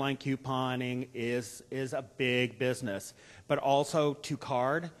course, online couponing is a big business, but also to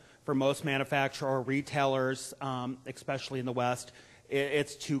card for most manufacturer or retailers, especially in the West,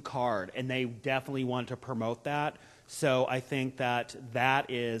 it's to card, and they definitely want to promote that. So I think that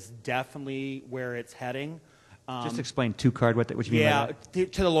is definitely where it's heading. Just explain to card what you mean by that. Yeah,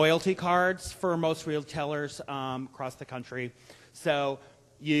 to the loyalty cards for most retailers across the country. So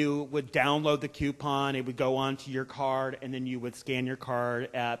you would download the coupon, it would go onto your card, and then you would scan your card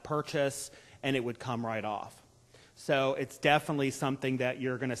at purchase, and it would come right off. So it's definitely something that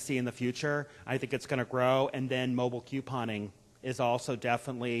you're going to see in the future. I think it's going to grow, and then mobile couponing is also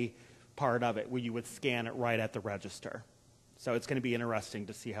definitely part of it, where you would scan it right at the register. So it's going to be interesting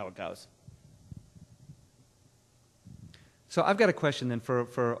to see how it goes. So I've got a question then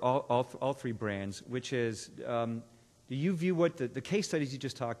for all three brands, which is, do you view what the case studies you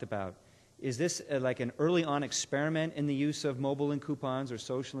just talked about, is this like an early on experiment in the use of mobile and coupons or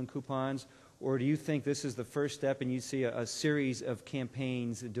social and coupons, or do you think this is the first step and you see a series of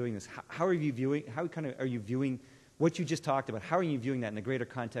campaigns doing this? How are you viewing, are you viewing what you just talked about? How are you viewing that in the greater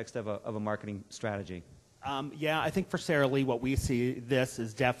context of a marketing strategy? Yeah, I think for Sara Lee, what we see this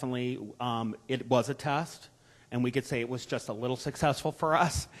is definitely, it was a test, and we could say it was just a little successful for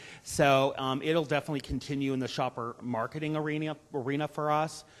us. So it'll definitely continue in the shopper marketing arena for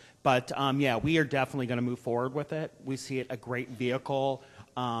us. But yeah, we are definitely going to move forward with it. We see it a great vehicle.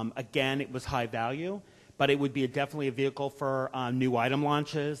 Again, it was high value, but it would be definitely a vehicle for new item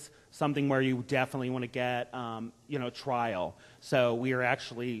launches, something where you definitely want to get trial. So we are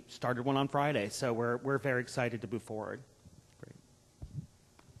actually started one on Friday, so we're very excited to move forward.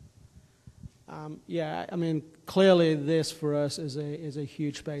 Yeah, I mean, clearly this for us is a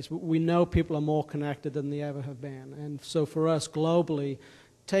huge space. We know people are more connected than they ever have been. And so for us globally,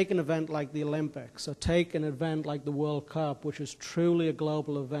 take an event like the Olympics, or take an event like the World Cup, which is truly a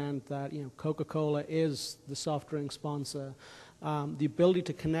global event that, Coca-Cola is the soft drink sponsor. The ability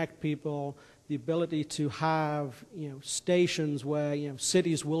to connect people, the ability to have, stations where,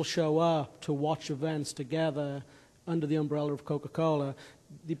 cities will show up to watch events together under the umbrella of Coca-Cola.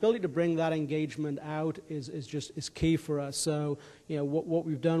 The ability to bring that engagement out is key for us. So, what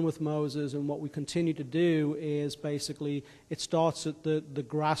we've done with Mozes and what we continue to do is basically it starts at the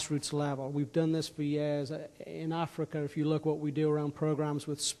grassroots level. We've done this for years. In Africa, if you look what we do around programs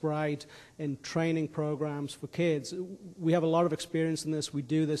with Sprite and training programs for kids, we have a lot of experience in this. We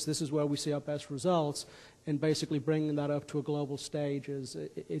do this. This is where we see our best results. And basically bringing that up to a global stage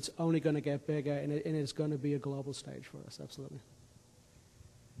it's only going to get bigger, and it's going to be a global stage for us, absolutely.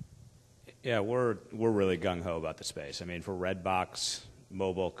 Yeah, we're really gung-ho about the space. I mean, for Redbox,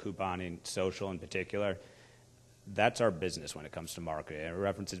 mobile, couponing, social in particular, that's our business when it comes to marketing. I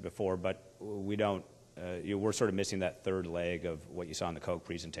referenced it before, but we don't, we're sort of missing that third leg of what you saw in the Coke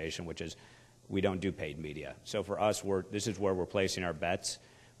presentation, which is we don't do paid media. So for us, this is where we're placing our bets.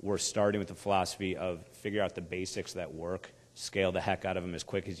 We're starting with the philosophy of figure out the basics that work, scale the heck out of them as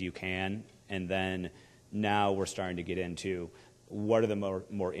quick as you can, and then now we're starting to get into what are the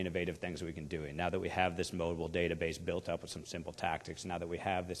more innovative things we can do. And now that we have this mobile database built up with some simple tactics, now that we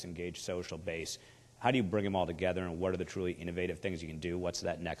have this engaged social base, how do you bring them all together, and what are the truly innovative things you can do? What's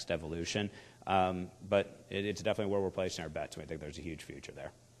that next evolution? But it's definitely where we're placing our bets, and we think there's a huge future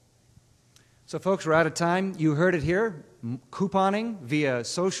there. So folks, we're out of time. You heard it here. Couponing via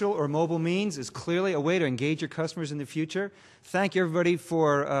social or mobile means is clearly a way to engage your customers in the future. Thank you, everybody,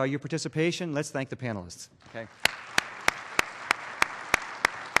 for your participation. Let's thank the panelists. Okay.